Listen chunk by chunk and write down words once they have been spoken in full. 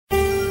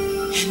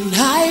and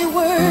I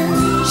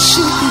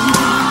worship you.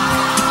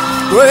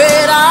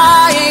 Great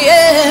I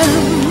am,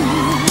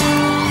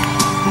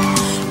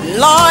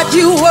 Lord,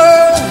 you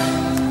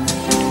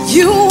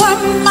are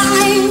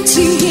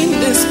mighty in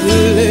this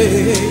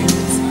place.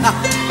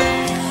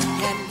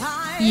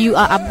 You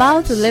are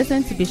about to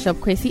listen to Bishop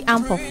Kwesi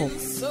Ampofo,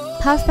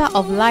 pastor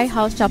of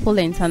Lighthouse Chapel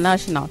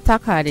International,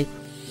 Takoradi.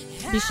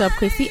 Bishop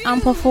Kwesi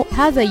Ampofo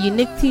has a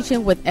unique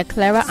teaching with a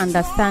clearer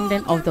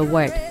understanding of the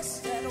word.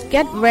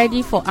 Get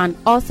ready for an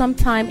awesome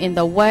time in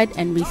the word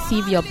and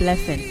receive your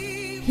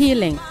blessing,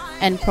 healing,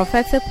 and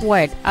prophetic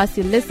word as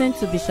you listen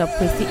to Bishop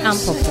Kwesi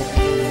Ampofo.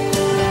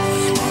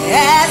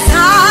 As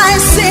I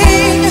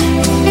sing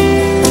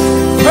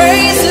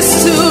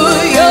praises to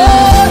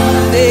your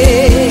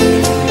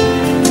name,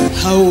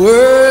 I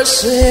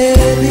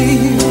worship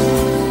you.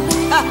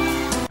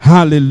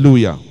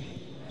 Hallelujah.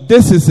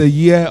 This is a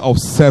year of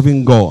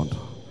serving God,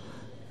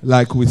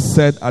 like we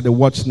said at the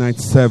Watch Night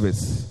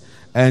service.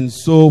 And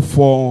so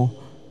for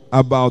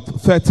about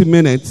 30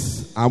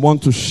 minutes, I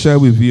want to share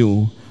with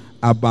you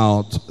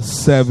about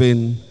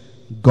serving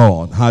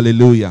God.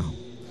 Hallelujah.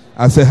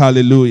 I say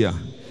hallelujah.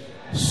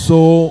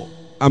 So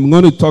I'm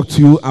going to talk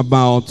to you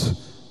about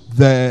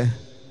the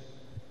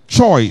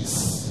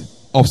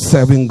choice of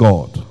serving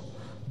God.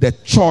 The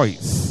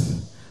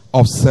choice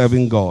of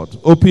serving God.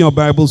 Open your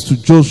Bibles to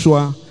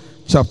Joshua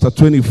chapter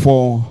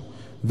 24,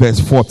 verse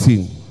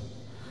 14.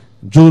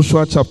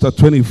 Joshua chapter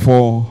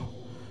 24,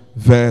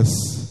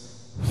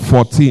 verse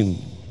 14.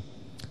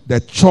 The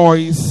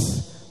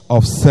choice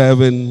of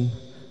serving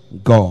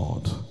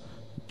God.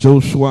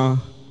 Joshua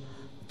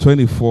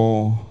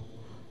 24,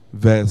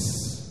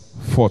 verse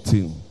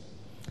 14.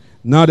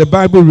 Now the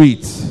Bible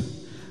reads,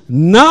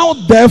 "Now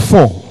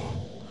therefore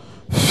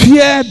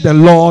fear the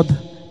Lord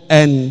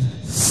and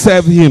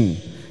serve him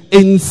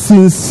in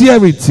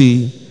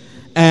sincerity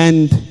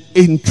and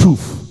in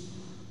truth."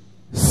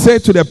 Say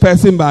to the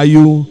person by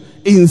you,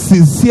 in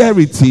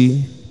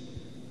sincerity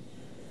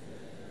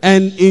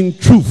and in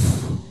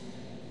truth.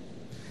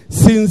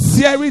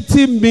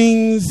 Sincerity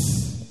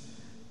means,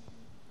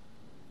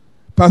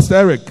 Pastor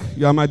Eric,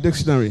 you are my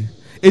dictionary.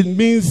 It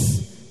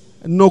means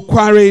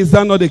nokware. Is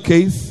that not the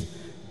case?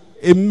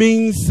 It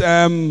means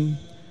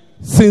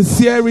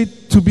sincerity.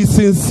 To be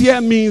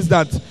sincere means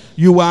that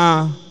you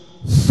are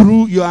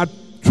true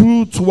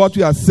to what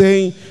you are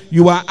saying.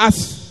 You are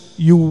as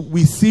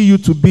we see you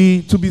to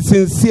be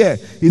sincere.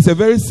 He's a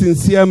very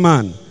sincere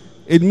man.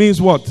 It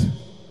means what?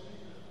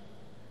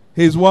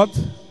 He's what?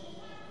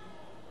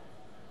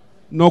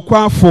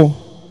 Nokwafo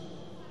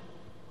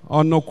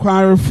or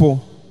nokwarefo.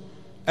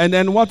 And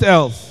then what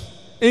else?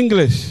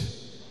 English.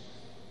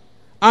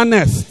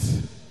 Honest.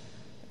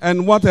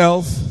 And what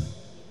else?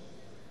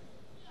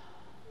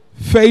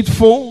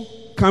 Faithful.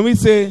 Can we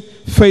say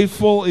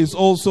faithful is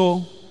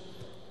also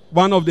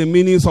one of the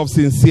meanings of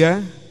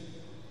sincere?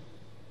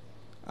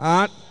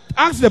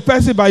 Ask the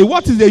person by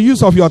what is the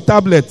use of your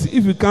tablet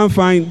if you can't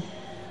find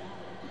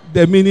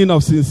the meaning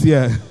of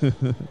sincere.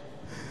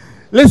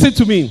 Listen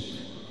to me.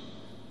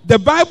 The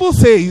Bible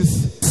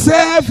says,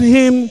 serve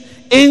him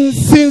in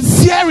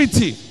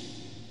sincerity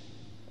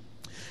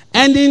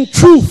and in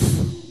truth.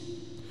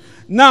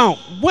 Now,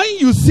 when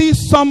you see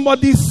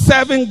somebody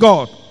serving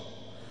God,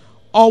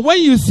 or when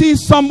you see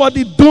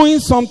somebody doing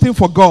something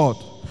for God,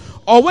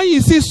 or when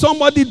you see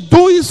somebody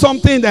doing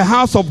something in the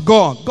house of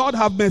God, God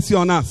have mercy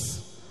on us.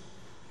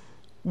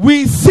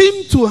 We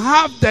seem to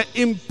have the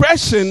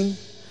impression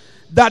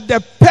that the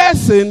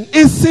person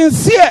is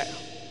sincere.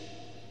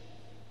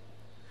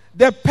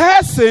 The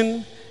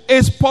person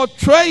is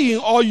portraying,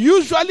 or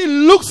usually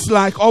looks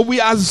like, or we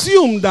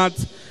assume that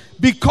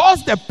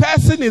because the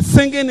person is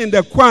singing in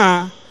the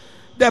choir,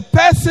 the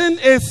person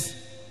is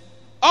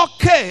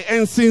okay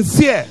and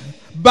sincere.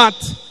 But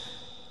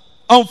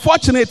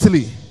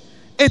unfortunately,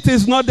 it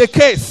is not the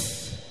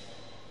case.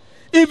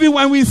 Even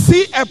when we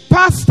see a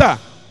pastor,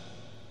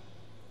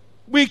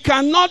 we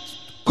cannot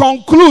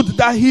conclude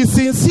that he's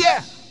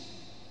sincere.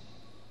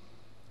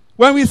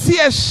 When we see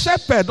a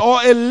shepherd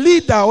or a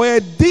leader or a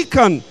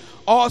deacon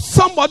or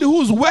somebody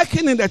who's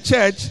working in the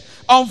church,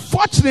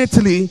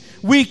 unfortunately,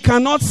 we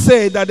cannot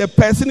say that the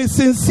person is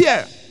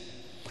sincere.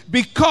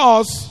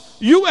 Because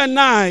you and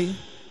I,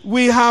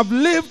 we have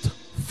lived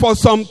for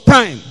some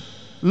time,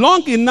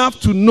 long enough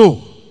to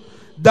know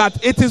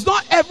that it is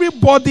not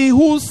everybody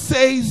who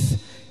says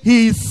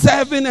he is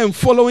serving and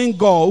following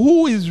God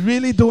who is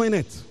really doing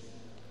it.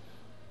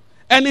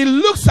 And it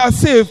looks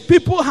as if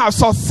people have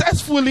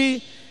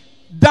successfully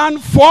done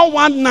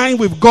 419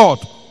 with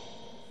God.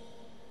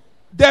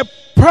 The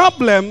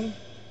problem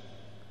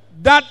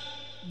that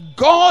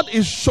God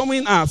is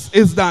showing us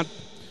is that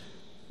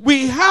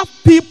we have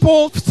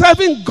people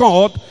serving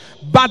God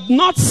but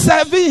not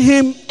serving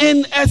him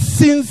in a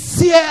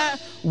sincere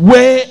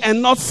way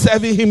and not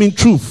serving him in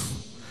truth.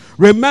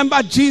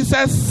 Remember,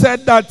 Jesus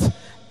said that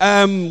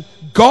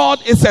God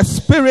is a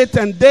spirit,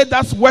 and they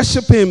that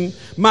worship him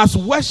must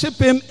worship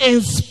him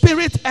in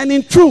spirit and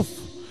in truth.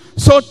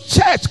 So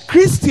church,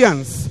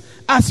 Christians,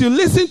 as you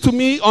listen to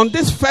me on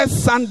this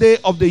first Sunday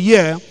of the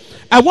year,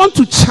 I want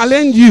to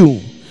challenge you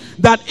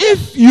that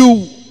if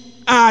you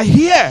are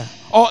here,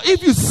 or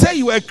if you say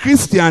you are a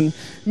Christian,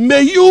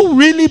 may you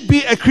really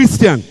be a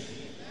Christian.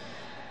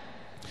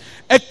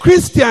 A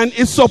Christian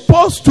is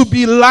supposed to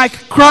be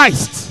like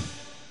Christ.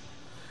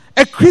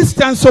 A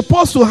Christian is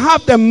supposed to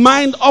have the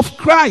mind of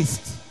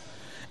Christ.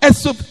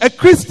 A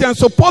Christian is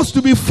supposed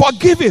to be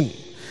forgiving.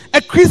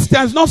 A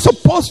Christian is not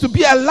supposed to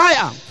be a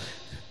liar,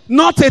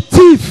 not a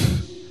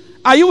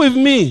thief. Are you with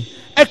me?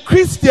 A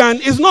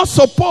Christian is not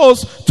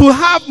supposed to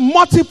have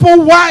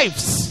multiple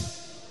wives.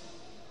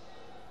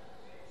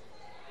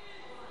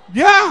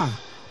 Yeah.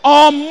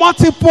 Or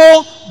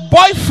multiple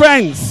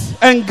boyfriends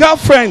and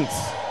girlfriends.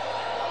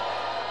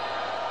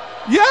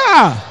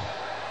 Yeah.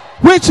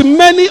 Which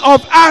many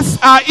of us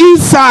are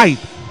inside.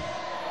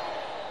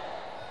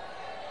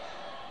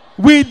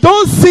 We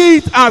don't see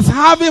it as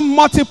having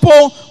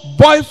multiple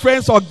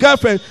boyfriends or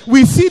girlfriends.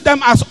 We see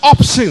them as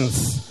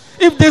options.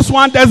 If this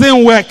one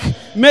doesn't work,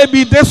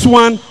 maybe this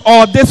one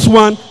or this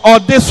one or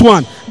this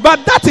one.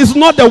 But that is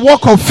not the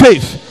walk of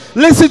faith.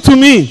 Listen to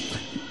me.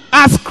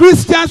 As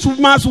Christians, we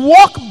must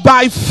walk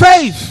by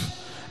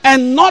faith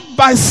and not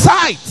by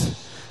sight.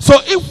 So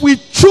if we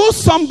choose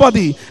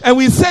somebody and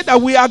we say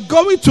that we are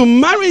going to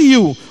marry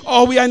you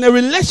or we are in a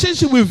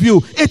relationship with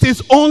you, it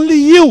is only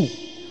you.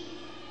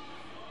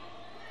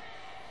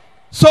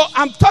 So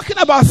I'm talking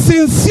about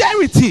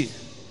sincerity.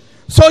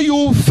 So you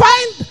will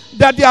find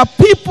that there are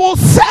people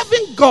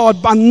serving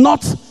God but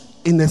not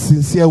in a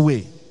sincere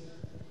way.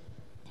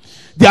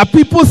 There are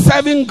people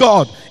serving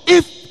God.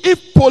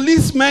 If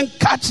policemen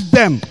catch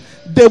them,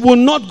 they will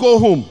not go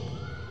home.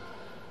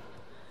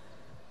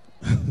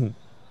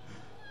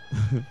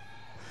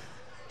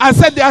 I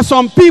said there are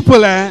some people,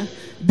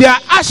 they are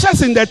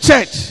ushers in the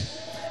church.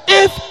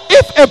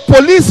 If a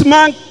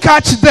policeman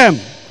catch them,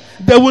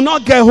 they will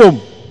not get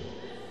home.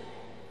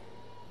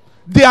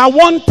 They are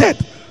wanted.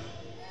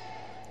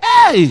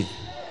 Hey!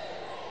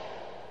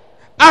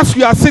 As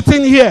we are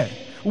sitting here,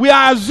 we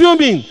are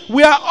assuming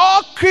we are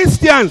all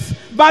Christians,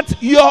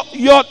 but your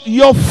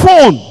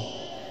phone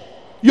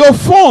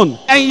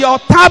and your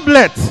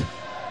tablet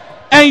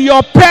and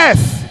your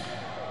purse,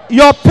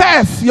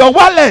 your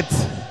wallet,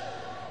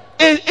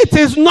 it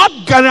is not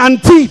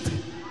guaranteed.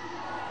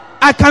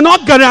 I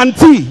cannot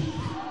guarantee.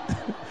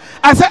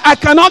 I said I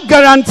cannot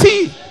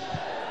guarantee.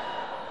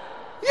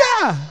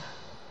 Yeah.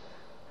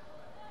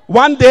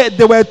 One day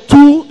there were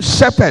two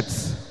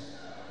shepherds.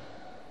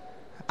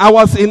 I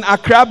was in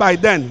Accra by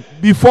then.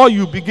 Before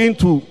you begin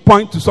to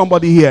point to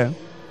somebody here,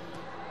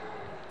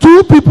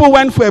 two people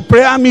went for a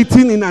prayer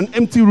meeting in an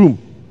empty room.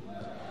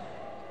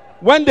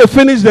 When they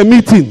finished the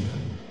meeting,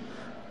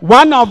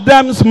 one of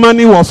them's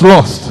money was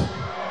lost.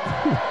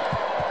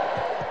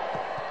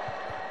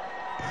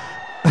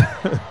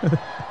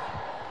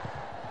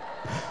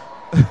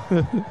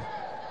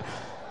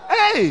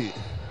 Hey.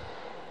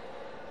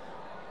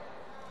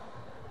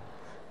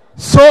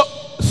 So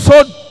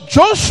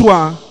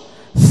Joshua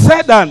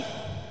said that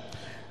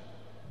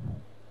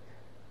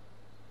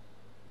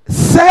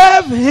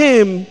serve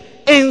him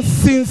in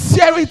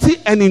sincerity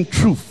and in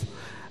truth.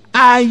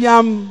 I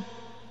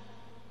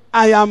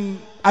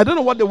don't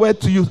know what the word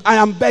to use. I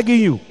am begging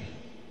you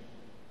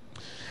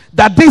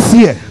that this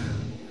year,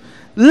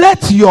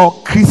 let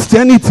your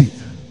Christianity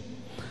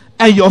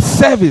and your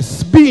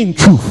service be in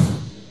truth.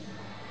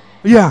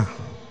 Yeah.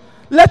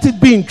 Let it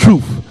be in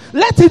truth.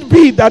 Let it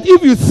be that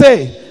if you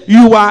say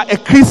you are a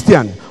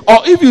Christian, or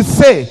if you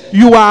say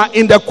you are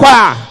in the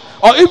choir,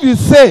 or if you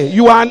say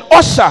you are an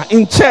usher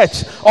in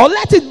church, or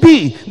let it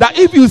be that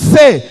if you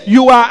say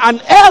you are an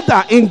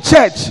elder in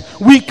church,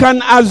 we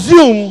can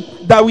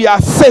assume that we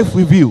are safe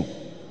with you.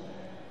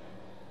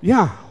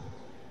 Yeah.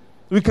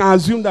 We can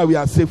assume that we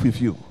are safe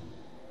with you.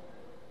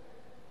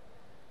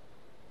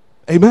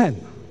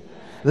 Amen.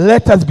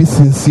 Let us be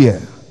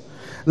sincere.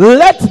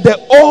 Let the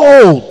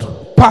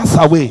old pass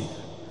away.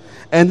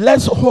 And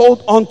let's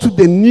hold on to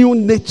the new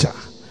nature,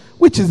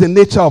 which is the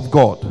nature of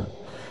God.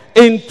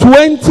 In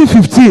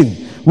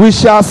 2015, we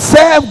shall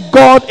serve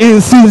God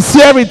in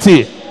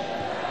sincerity.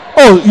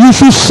 Oh, you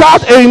should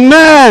shout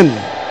amen.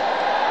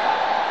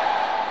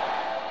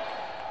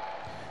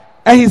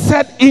 And he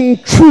said, in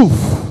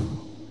truth.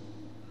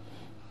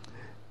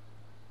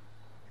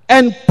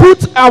 And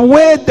put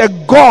away the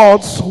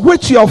gods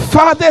which your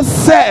fathers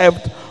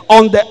served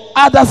on the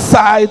other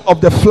side of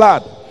the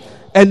flood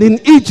and in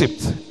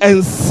Egypt,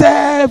 and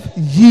serve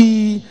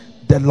ye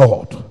the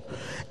Lord.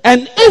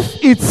 And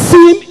if it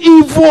seem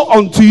evil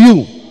unto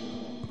you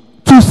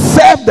to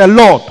serve the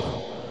Lord,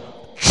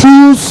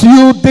 choose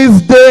you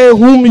this day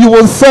whom you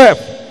will serve.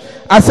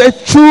 I said,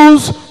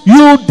 choose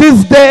you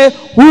this day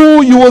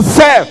who you will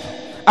serve.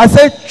 I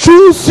said,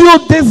 choose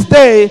you this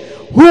day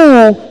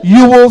who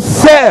you will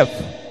serve.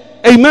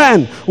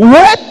 Amen.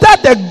 Whether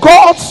the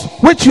gods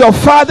which your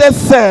fathers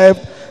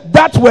served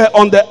that were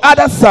on the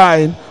other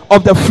side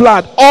of the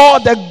flood,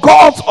 or the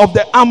gods of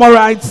the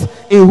Amorites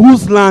in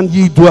whose land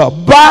ye dwell.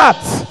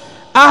 But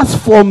as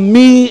for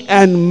me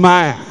and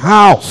my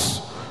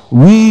house,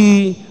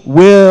 we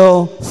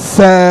will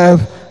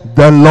serve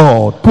the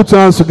Lord. Put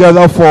your hands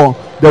together for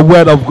the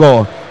word of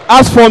God.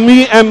 As for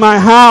me and my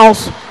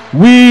house,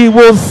 we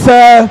will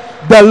serve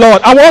the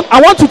Lord. I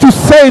want you to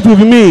say it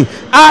with me.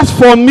 As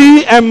for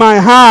me and my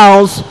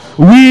house,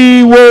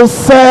 we will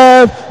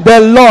serve the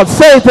Lord.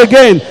 Say it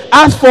again.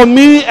 As for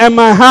me and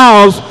my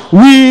house,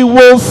 we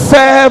will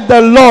serve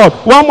the Lord.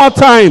 One more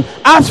time.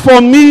 As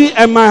for me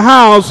and my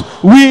house,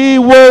 we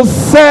will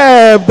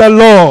serve the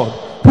Lord.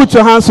 Put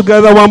your hands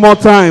together one more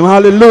time.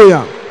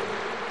 Hallelujah.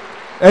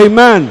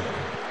 Amen.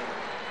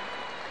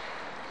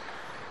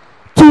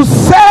 To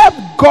serve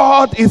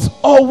God is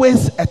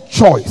always a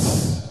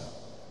choice.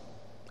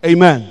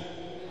 Amen.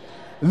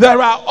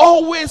 There are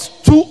always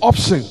two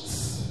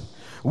options.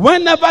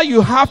 Whenever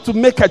you have to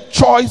make a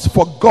choice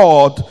for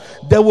God,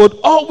 there would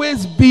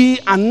always be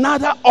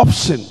another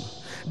option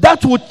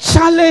that would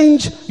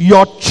challenge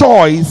your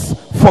choice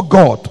for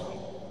God.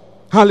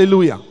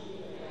 Hallelujah.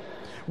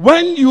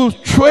 When you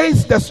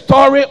trace the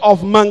story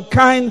of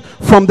mankind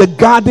from the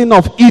Garden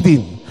of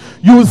Eden,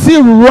 you see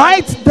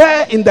right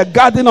there in the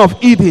Garden of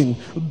Eden,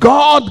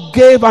 God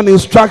gave an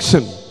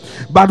instruction.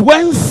 But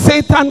when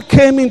Satan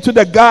came into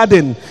the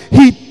garden,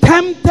 he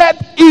tempted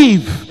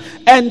Eve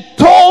and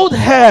told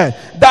her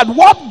that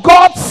what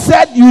God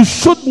said you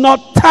should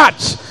not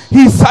touch,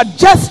 he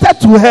suggested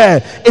to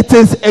her, it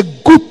is a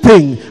good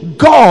thing.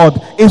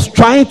 God is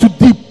trying to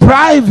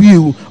deprive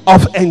you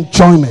of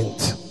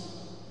enjoyment.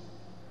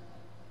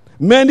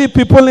 Many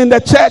people in the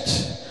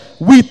church,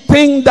 we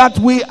think that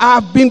we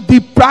have been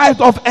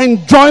deprived of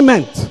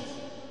enjoyment.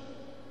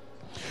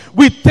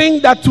 We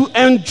think that to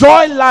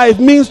enjoy life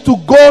means to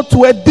go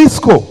to a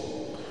disco.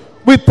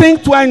 We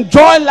think to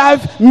enjoy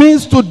life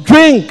means to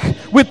drink.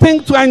 We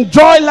think to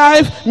enjoy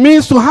life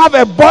means to have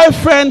a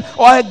boyfriend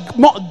or a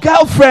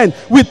girlfriend.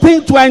 We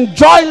think to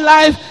enjoy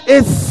life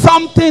is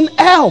something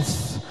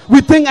else.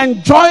 We think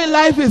enjoy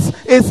life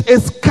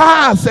is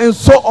cars and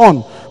so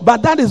on.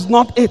 But that is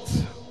not it.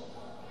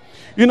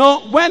 You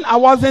know, when I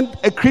wasn't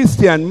a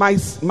Christian, my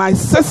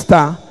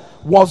sister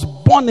was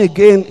born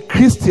again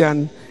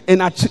Christian in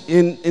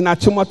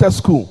Achimota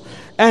school.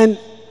 And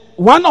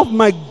one of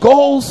my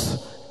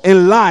goals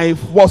in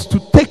life was to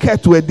take her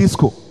to a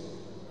disco.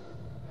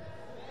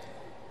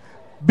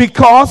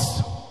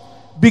 Because,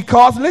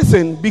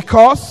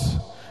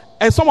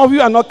 and some of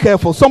you are not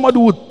careful, somebody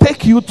would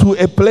take you to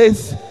a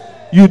place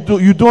you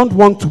don't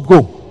want to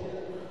go.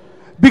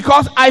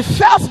 Because I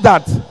felt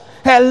that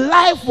her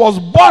life was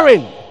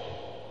boring.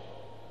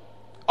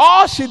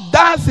 All she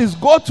does is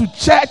go to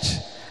church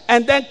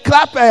and then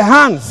clap her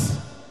hands.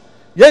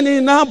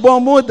 Yenina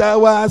bomo da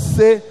wa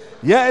se,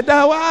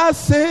 yeda wa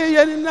se,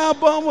 yenina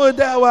bomo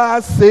da wa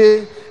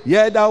se,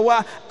 yeda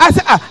wa. I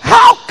said,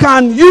 how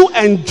can you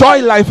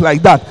enjoy life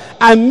like that?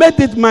 I made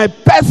it my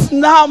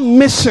personal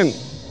mission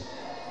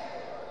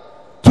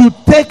to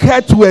take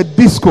her to a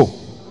disco.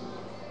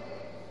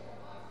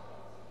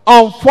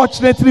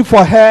 Unfortunately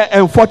for her,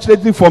 and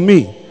fortunately for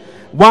me,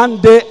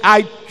 one day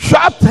I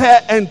trapped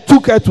her and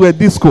took her to a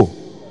disco.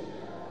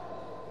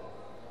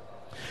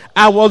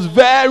 I was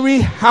very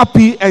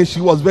happy and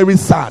she was very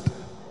sad.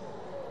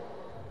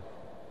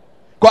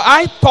 Because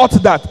I thought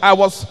that I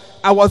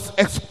was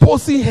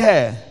exposing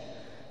her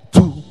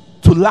to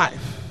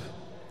life.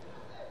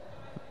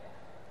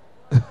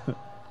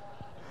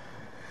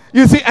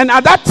 You see, and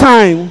at that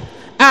time,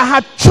 I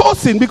had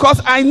chosen,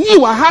 because I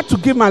knew I had to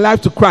give my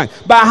life to Christ,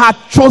 but I had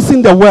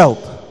chosen the world.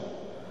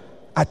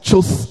 I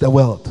chose the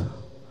world.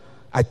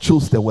 I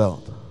chose the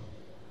world.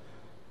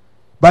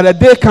 But a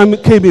day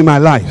came in my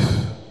life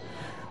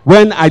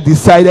when I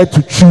decided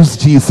to choose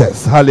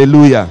Jesus.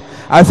 Hallelujah.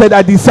 I said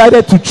I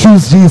decided to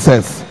choose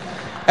Jesus.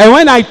 And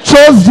when I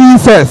chose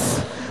Jesus,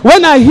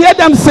 when I hear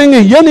them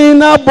singing,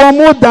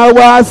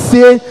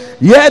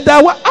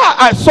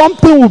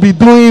 something will be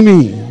doing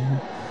me.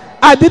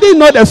 I didn't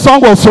know the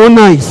song was so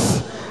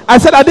nice. I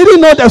said I didn't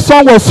know the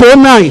song was so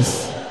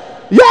nice.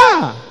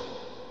 Yeah.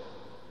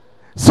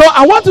 So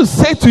I want to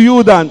say to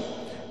you that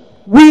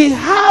we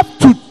have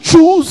to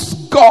choose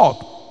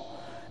God.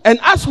 And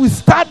as we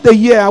start the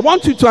year, I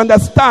want you to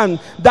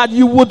understand that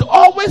you would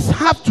always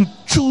have to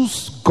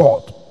choose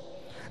God.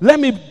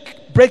 Let me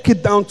break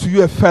it down to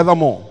you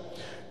furthermore.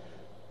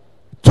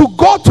 To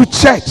go to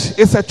church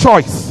is a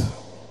choice.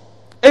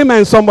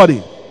 Amen,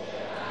 somebody.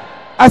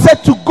 I said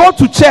to go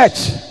to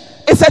church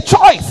is a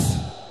choice.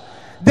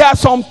 There are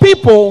some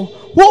people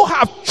who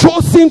have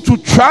chosen to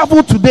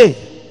travel today.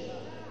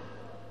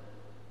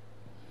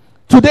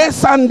 Today's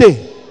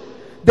Sunday.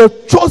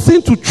 They've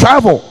chosen to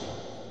travel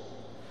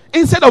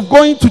instead of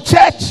going to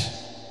church.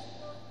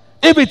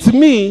 If it's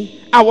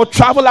me, I will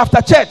travel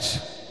after church.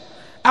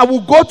 I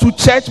will go to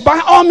church by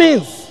all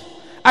means.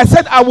 I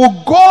said I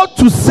will go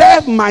to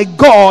serve my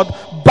God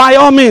by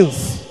all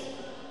means.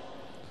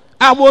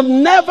 I will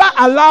never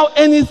allow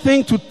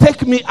anything to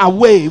take me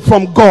away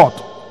from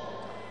God.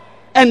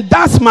 And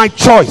that's my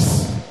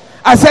choice.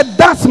 I said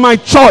that's my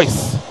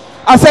choice.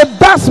 I said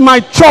that's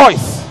my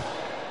choice.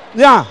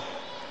 Yeah.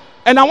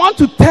 And I want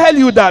to tell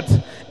you that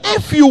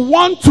if you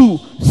want to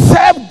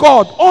serve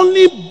God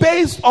only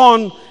based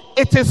on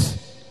it is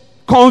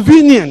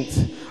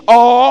convenient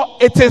or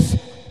it is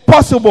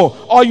possible,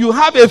 or you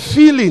have a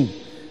feeling.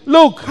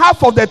 Look,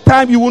 half of the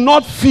time you will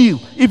not feel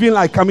even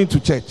like coming to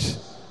church.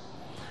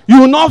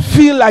 You will not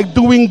feel like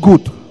doing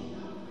good.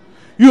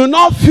 You will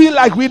not feel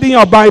like reading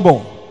your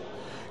Bible.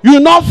 You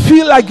will not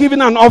feel like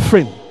giving an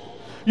offering.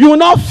 You will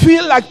not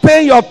feel like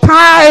paying your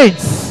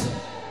tithes.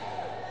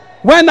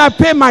 When I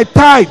pay my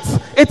tithes,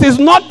 it is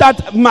not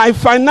that my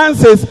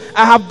finances,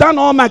 I have done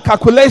all my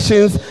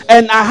calculations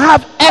and I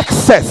have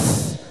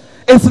excess.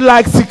 It's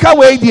like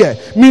sikawe dia,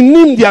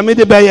 minim dia me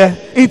de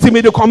beye, iti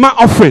me de koma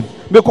offering,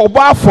 me ko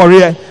ba for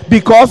here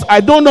because I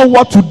don't know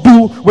what to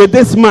do with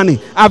this money.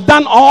 I've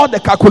done all the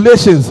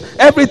calculations.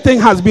 Everything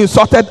has been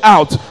sorted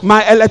out.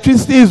 My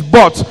electricity is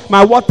bought,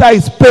 my water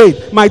is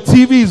paid, my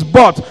TV is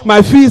bought,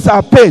 my fees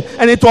are paid,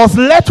 and it was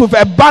left with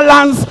a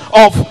balance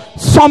of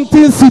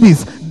something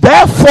cedis.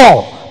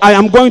 Therefore, I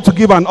am going to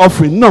give an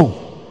offering. No,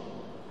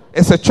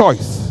 it's a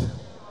choice.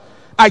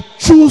 I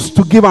choose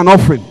to give an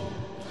offering.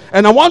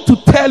 And I want to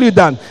tell you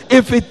that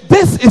if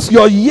this is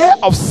your year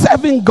of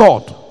serving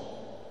God,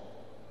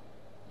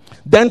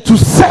 then to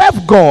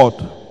serve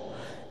God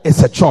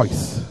is a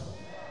choice.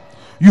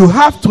 You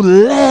have to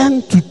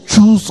learn to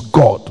choose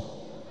God.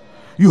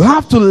 You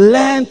have to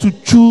learn to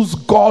choose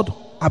God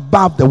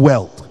above the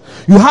world.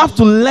 You have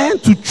to learn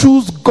to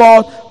choose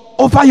God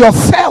over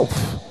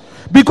yourself.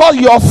 Because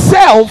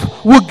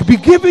yourself will be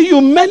giving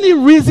you many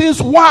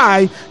reasons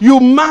why you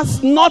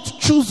must not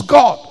choose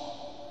God.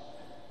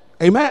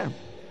 Amen.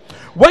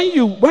 When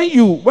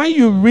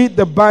you read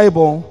the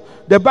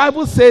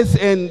Bible says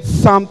in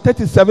Psalm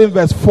 37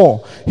 verse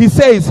 4, he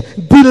says,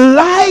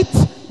 delight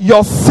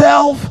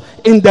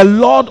yourself in the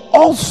Lord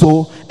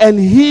also, and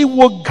he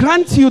will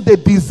grant you the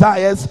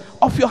desires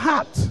of your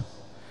heart.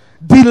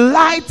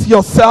 Delight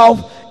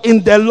yourself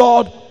in the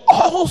Lord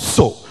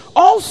also.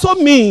 Also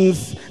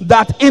means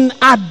that in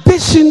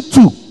addition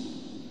to,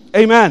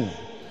 amen,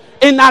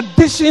 in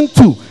addition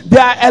to,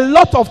 there are a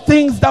lot of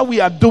things that we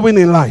are doing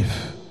in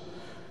life.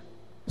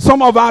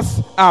 Some of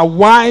us are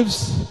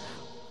wives,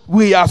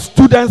 we are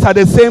students at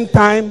the same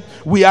time,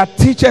 we are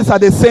teachers at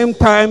the same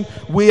time,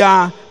 we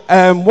are,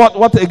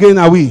 what again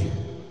are we?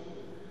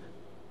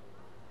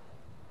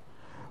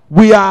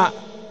 We are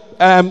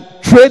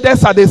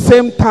traders at the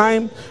same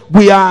time,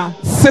 we are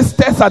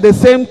sisters at the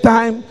same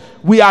time,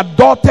 we are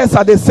daughters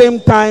at the same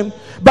time,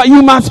 but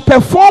you must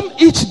perform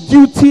each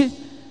duty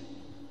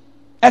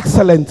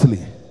excellently.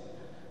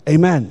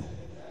 Amen.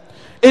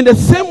 In the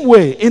same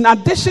way, in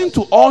addition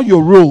to all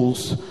your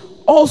roles,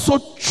 also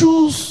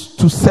choose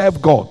to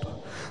serve God.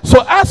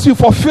 So as you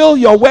fulfill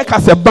your work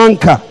as a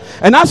banker,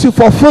 and as you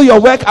fulfill your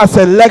work as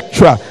a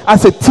lecturer,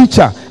 as a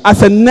teacher,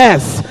 as a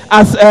nurse,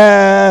 as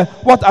a,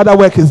 what other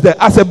work is there?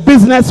 As a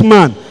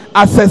businessman,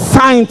 as a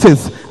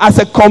scientist, as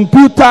a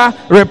computer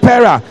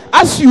repairer,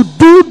 as you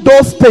do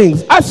those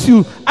things, as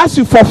you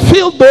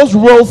fulfill those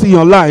roles in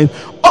your life,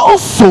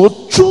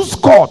 also choose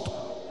God.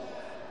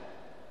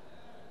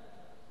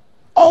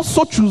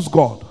 Also choose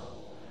God.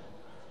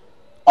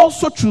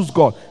 Also choose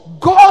God.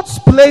 God's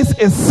place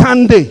is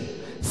Sunday.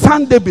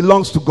 Sunday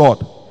belongs to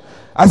God.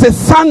 I say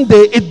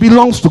Sunday, it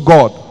belongs to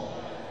God.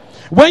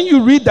 When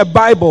you read the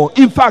Bible,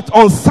 in fact,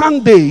 on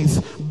Sundays,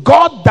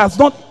 God does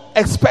not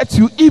expect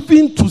you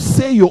even to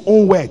say your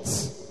own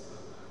words.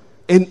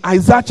 In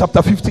Isaiah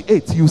chapter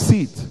 58, you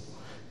see it.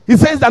 He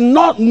says that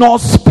not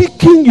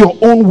speaking your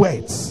own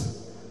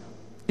words,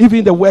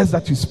 even the words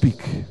that you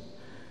speak.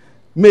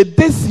 May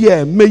this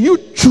year, may you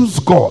choose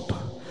God.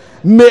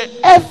 May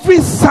every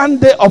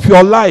Sunday of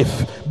your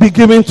life be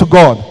given to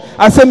God.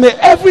 I say, may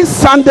every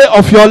Sunday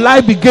of your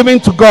life be given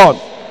to God.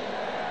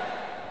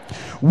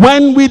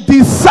 When we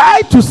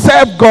decide to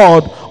serve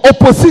God,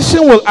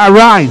 opposition will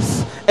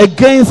arise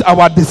against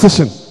our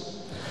decision.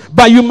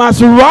 But you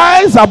must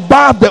rise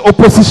above the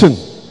opposition.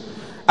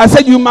 I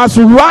said you must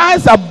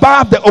rise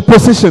above the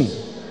opposition.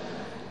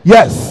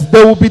 Yes,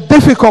 there will be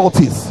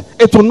difficulties.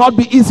 It will not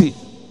be easy.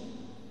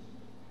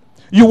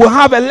 You will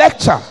have a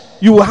lecture.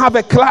 You will have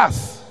a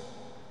class.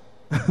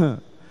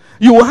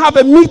 You will have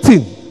a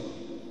meeting.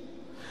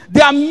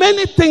 There are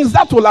many things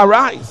that will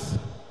arise.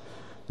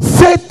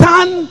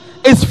 Satan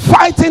is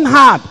fighting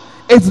hard.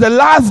 It's the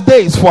last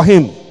days for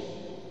him.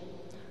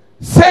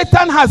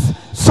 Satan has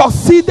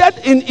succeeded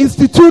in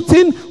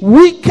instituting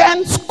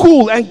weekend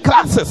school and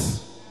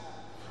classes.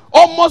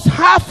 Almost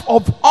half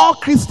of all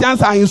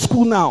Christians are in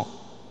school now.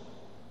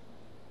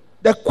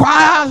 The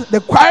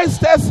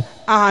choristers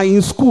are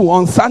in school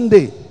on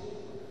Sunday.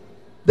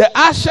 The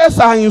ushers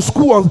are in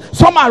school.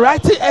 Some are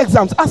writing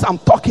exams as I'm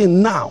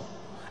talking now.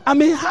 I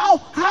mean,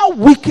 how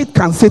wicked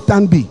can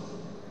Satan be?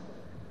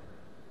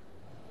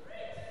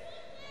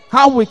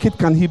 How wicked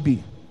can he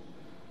be?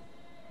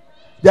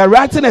 They are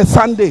writing a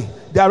Sunday.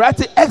 They are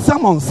writing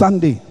exam on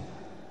Sunday.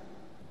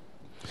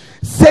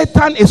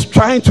 Satan is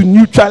trying to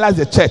neutralize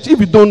the church. If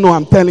you don't know,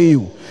 I'm telling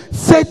you.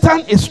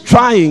 Satan is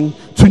trying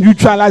to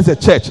neutralize the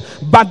church.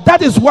 But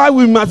that is why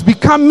we must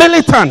become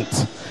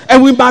militant.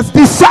 And we must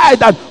decide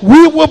that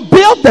we will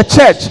build the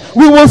church.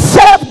 We will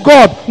serve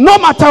God no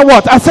matter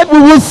what. I said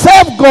we will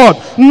serve God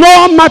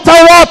no matter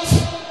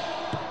what.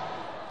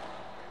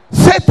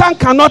 Satan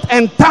cannot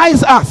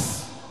entice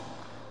us.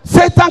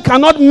 Satan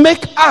cannot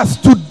make us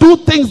to do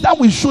things that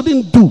we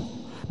shouldn't do,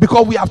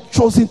 because we have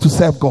chosen to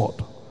serve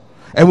God.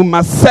 And we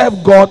must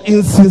serve God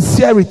in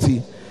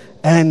sincerity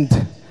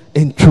and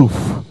in truth.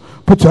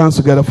 Put your hands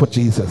together for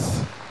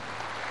Jesus.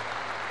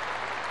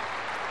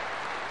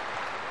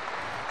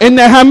 In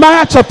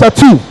Nehemiah chapter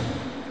 2.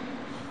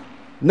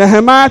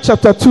 Nehemiah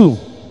chapter 2.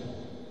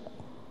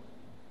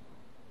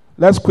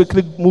 Let's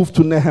quickly move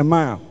to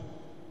Nehemiah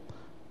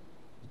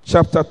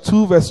chapter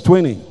 2 verse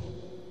 20.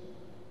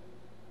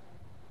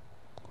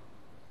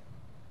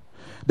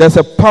 There's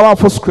a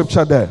powerful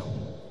scripture there.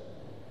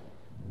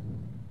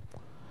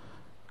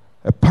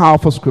 A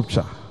powerful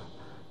scripture.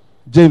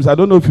 James, I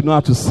don't know if you know how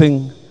to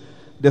sing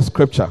the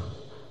scripture.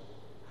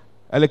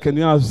 Ellie, can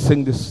you know how to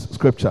sing this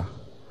scripture?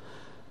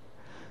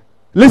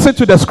 Listen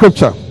to the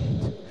scripture.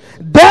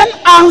 Then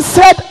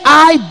answered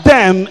I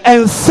them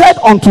and said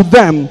unto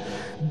them,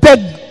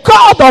 the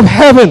God of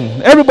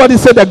heaven. Everybody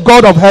say the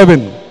God of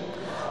heaven.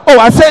 Oh,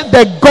 I said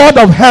the God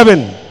of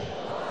heaven.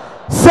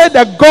 Say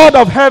the God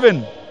of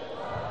heaven.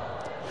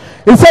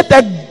 He said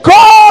the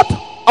God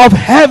of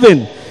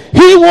heaven,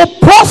 he will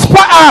prosper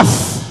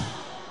us.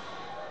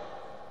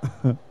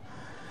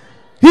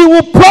 He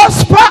will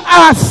prosper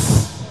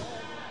us.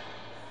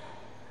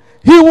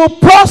 He will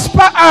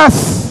prosper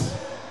us.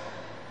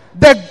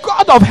 The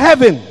God of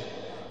heaven,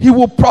 he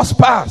will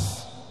prosper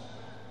us.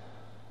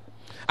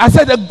 I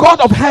said the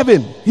God of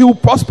heaven, he will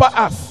prosper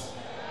us.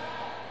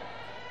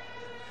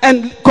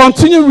 And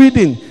continue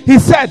reading. He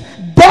said,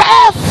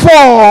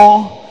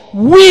 therefore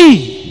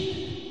we,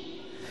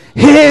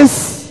 his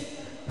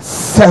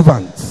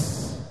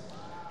servants.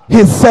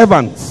 His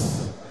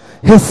servants.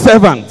 His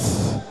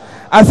servants.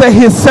 I said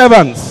his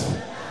servants.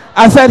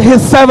 I said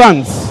his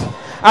servants.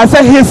 I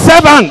said his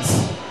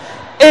servants.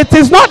 It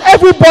is not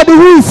everybody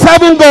who is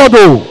serving God,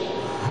 though.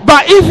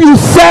 But if you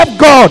serve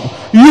God,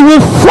 you will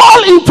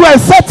fall into a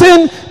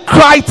certain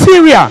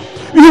criteria.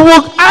 You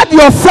will add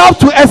yourself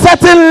to a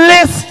certain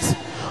list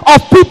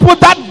of people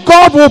that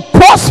God will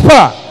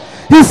prosper.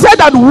 He said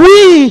that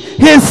we,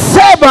 his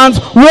servants,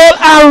 will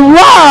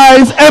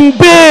arise and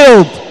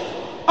build.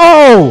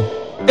 Oh,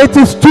 it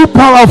is too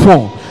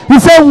powerful. He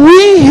said,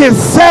 we, his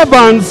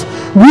servants,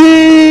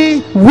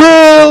 we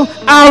will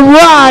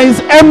arise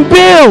and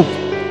build.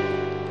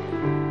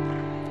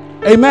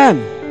 Amen.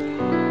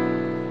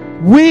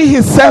 We,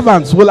 his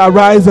servants, will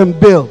arise and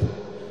build.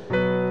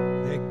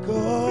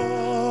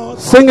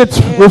 Sing it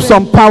with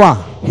some power.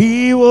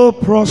 He will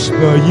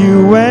prosper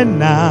you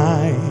and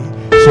I.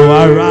 So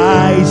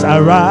arise,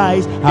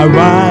 arise,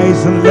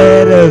 arise, and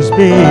let us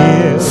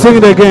build. Sing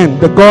it again.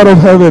 The God of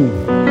heaven.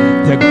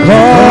 The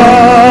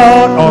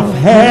God of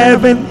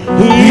heaven,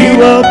 he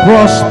will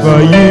prosper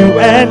you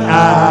and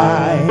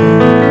I.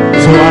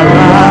 So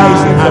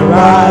arise,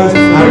 arise,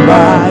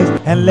 arise,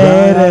 and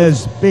let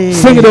us build.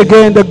 Sing it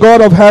again. The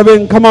God of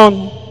heaven. Come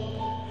on.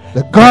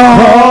 The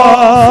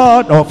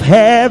God of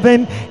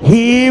heaven,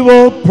 he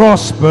will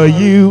prosper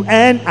you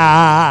and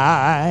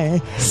I.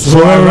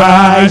 So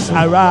arise,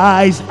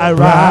 arise,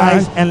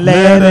 arise, and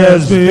let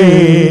us build.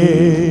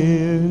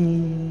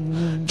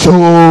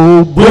 Sing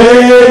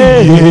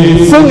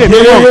it.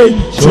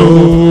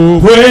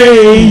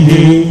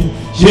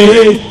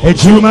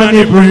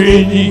 Ejumani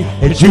brini,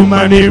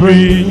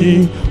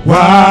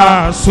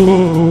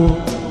 waso.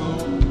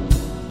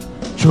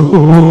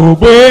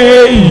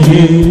 Chobeye,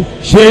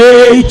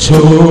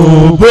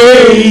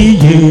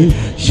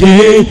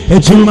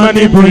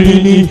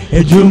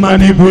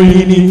 ejumani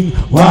brini,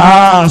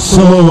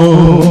 waso.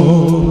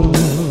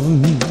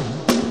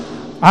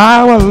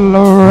 I will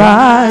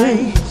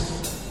arise,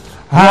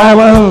 I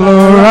will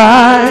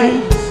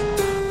arise,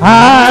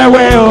 I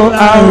will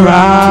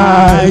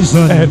arise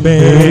and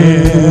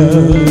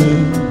build.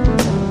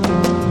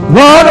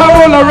 Lord, I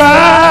will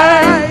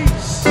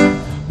arise,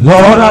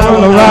 Lord, I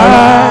will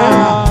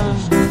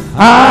arise,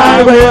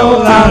 I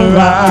will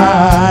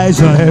arise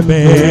and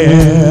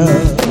build.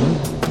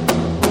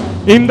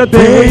 In the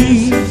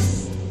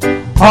days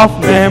of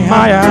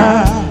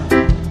Nehemiah,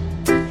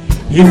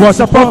 he was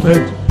a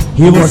prophet,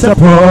 he was a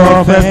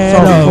prophet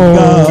of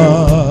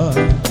God.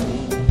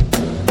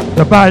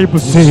 The Bible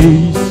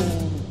says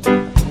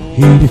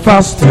he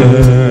fasted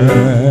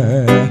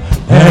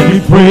and he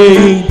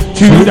prayed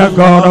to the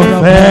God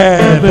of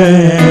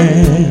heaven.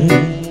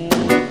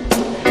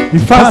 He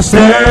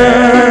fasted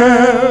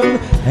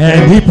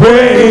and he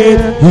prayed,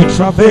 he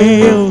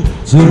travailed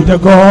to the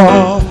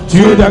God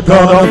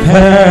of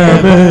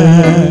heaven.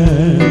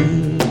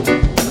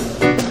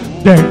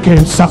 Then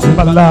came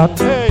Sanballat,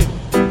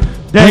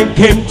 then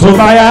came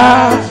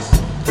Tobias,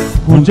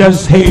 who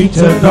just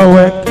hated the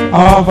work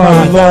of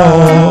our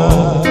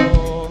Lord.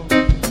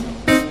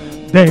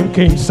 Then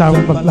came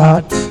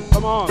Sanballat,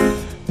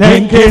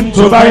 then came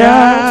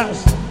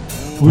Tobias,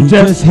 who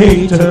just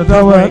hated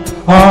the work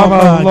of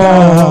our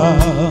Lord.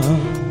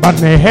 But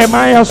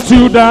Nehemiah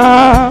stood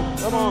up,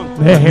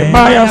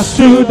 Nehemiah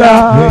stood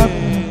up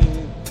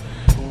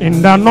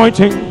in the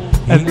anointing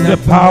and the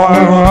power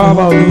of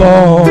our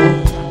Lord.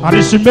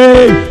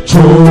 Adishime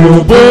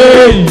chobe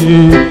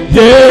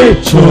ye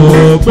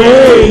chobe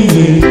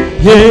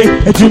ye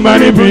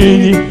ejumani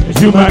bring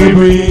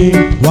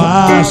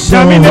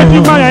wasami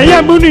ejumani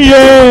ye muni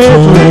ye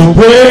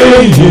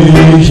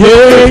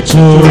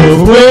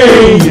chobe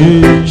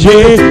ye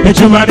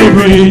ejumani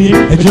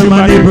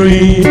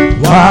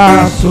bring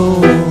waso.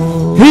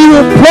 He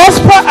will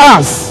prosper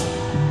us.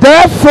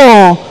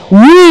 Therefore,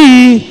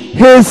 we,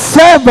 his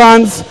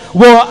servants,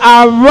 will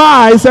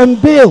arise and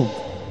build.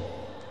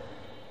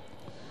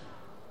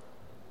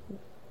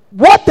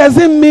 What does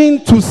it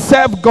mean to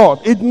serve God?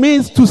 It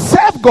means to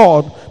serve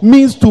God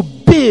means to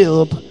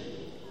build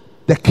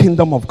the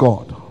kingdom of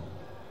God.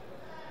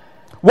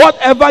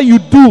 Whatever you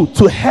do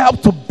to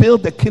help to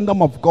build the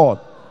kingdom of God,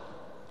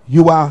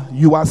 you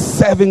are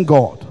serving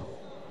God.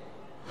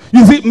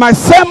 You see, my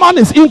sermon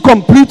is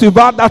incomplete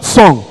without that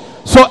song.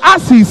 So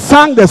as he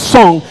sang the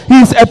song,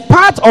 he's a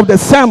part of the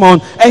sermon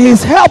and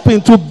he's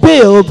helping to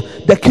build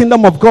the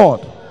kingdom of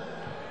God.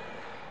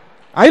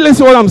 Are you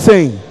listening to what I'm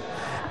saying?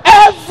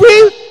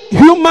 Every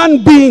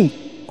human being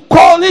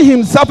calling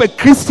himself a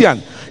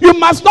Christian, you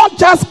must not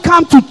just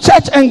come to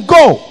church and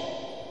go.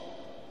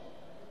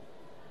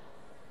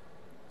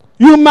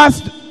 You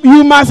must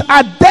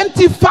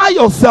identify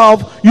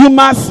yourself. You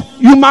must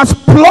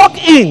plug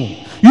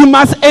in. You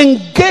must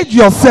engage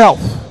yourself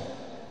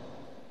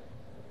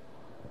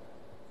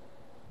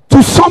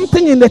to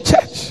something in the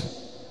church.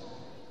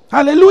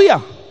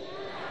 Hallelujah.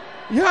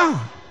 Yeah.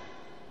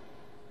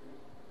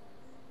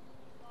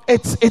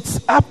 It's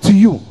up to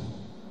you.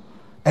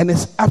 And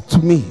it's up to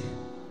me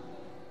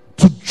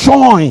to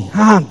join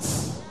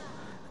hands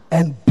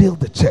and build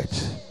the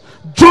church.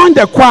 Join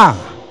the choir.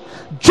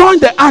 Join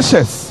the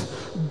ushers.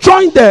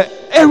 Join the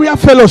area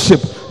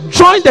fellowship.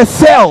 Join the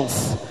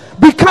cells.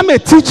 Become a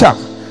teacher.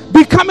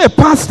 Become a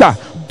pastor.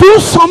 Do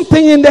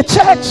something in the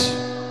church.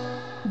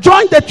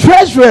 Join the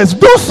treasurers.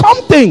 Do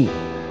something.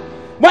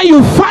 When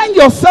you find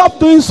yourself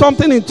doing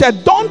something in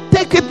church, don't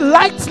take it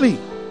lightly.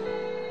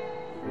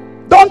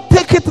 Don't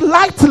take it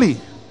lightly.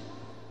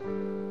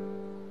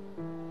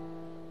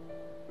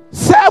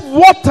 Serve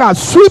water,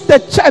 sweep the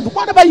church,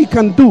 whatever you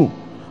can do.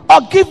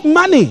 Or give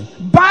money.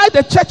 Buy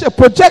the church a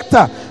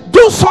projector.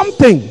 Do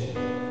something.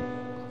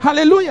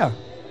 Hallelujah.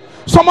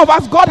 Some of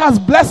us, God has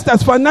blessed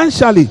us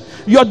financially.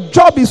 Your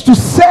job is to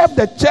serve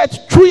the church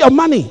through your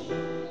money.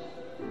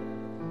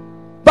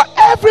 But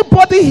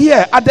everybody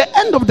here, at the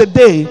end of the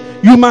day,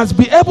 you must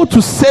be able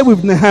to say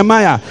with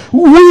Nehemiah,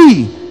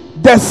 we,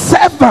 the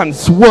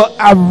servants, will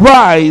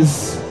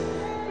arise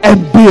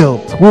and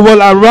build. We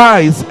will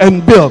arise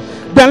and build.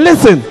 Then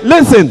listen.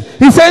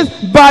 He says,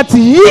 but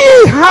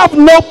ye have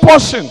no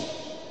portion.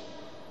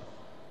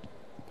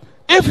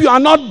 If you are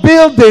not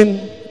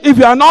building, if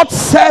you are not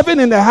serving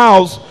in the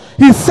house,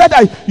 he said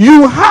that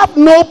you have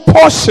no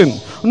portion,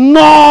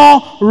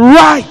 nor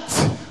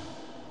right,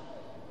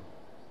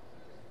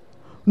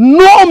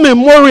 no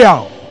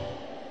memorial.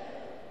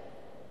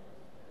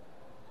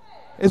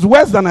 It's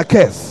worse than a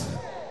curse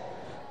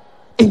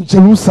in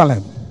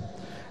Jerusalem.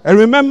 And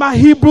remember,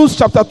 Hebrews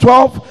chapter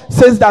 12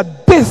 says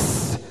that this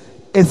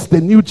is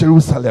the new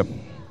Jerusalem.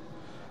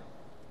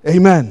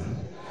 Amen.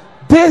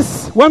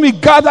 This, when we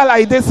gather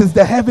like this, is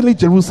the heavenly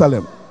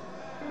Jerusalem,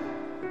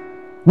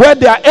 where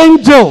there are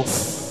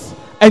angels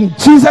and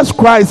Jesus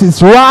Christ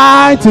is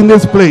right in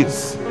this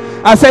place.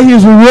 I say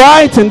he's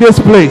right in this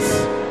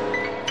place.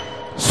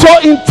 So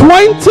in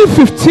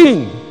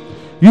 2015,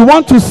 you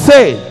want to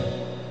say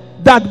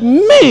that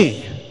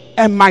me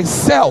and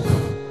myself,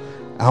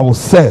 I will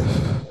serve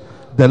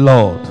the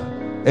Lord.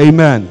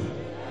 Amen.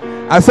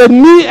 I said,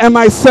 me and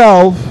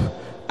myself,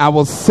 I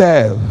will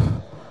serve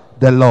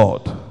the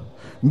Lord.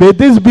 May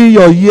this be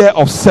your year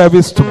of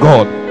service to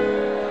God.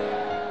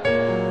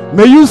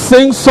 May you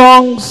sing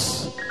songs.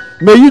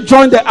 May you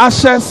join the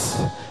ushers.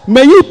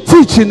 May you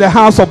teach in the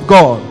house of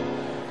God.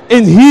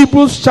 In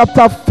Hebrews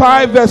chapter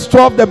 5 verse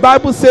 12, the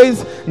Bible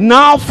says,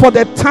 now for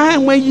the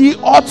time when ye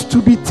ought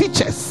to be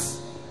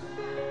teachers.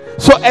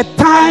 So a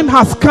time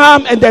has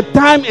come and the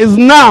time is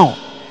now.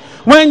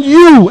 When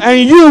you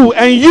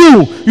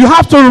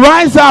have to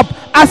rise up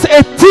as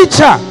a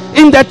teacher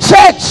in the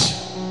church.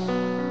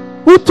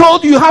 Who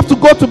told you have to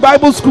go to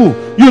Bible school?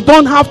 You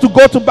don't have to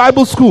go to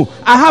Bible school.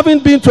 I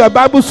haven't been to a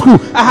Bible school.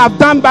 I have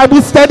done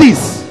Bible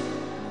studies.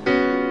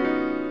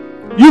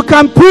 You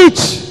can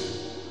preach.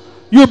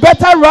 You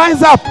better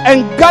rise up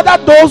and gather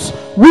those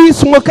weed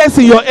smokers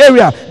in your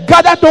area.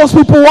 Gather those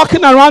people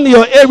walking around in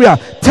your area.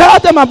 Tell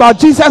them about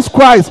Jesus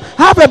Christ.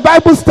 Have a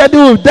Bible study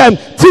with them.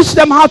 Teach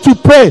them how to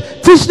pray.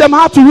 Teach them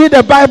how to read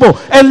the Bible.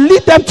 And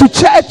lead them to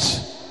church.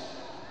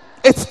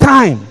 It's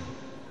time.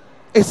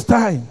 It's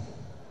time.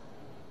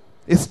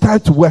 It's time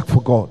to work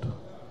for God.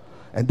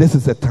 And this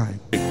is the time.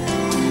 Lord,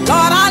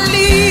 I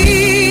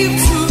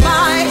lift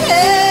my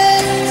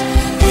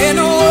head in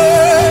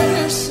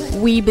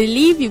worship. We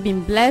believe you've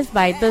been blessed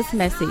by this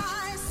message.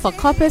 For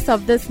copies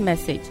of this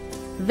message,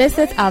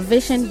 visit our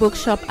Vision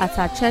Bookshop at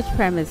our church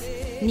premise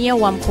near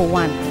Wampo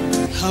 1.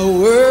 I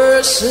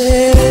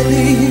worship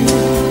you.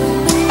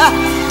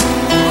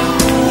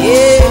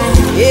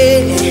 Yeah.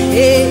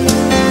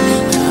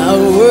 I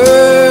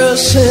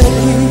worship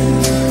you.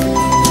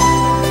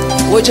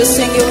 Would you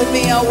sing it with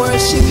me? I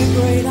worship you,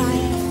 great I am.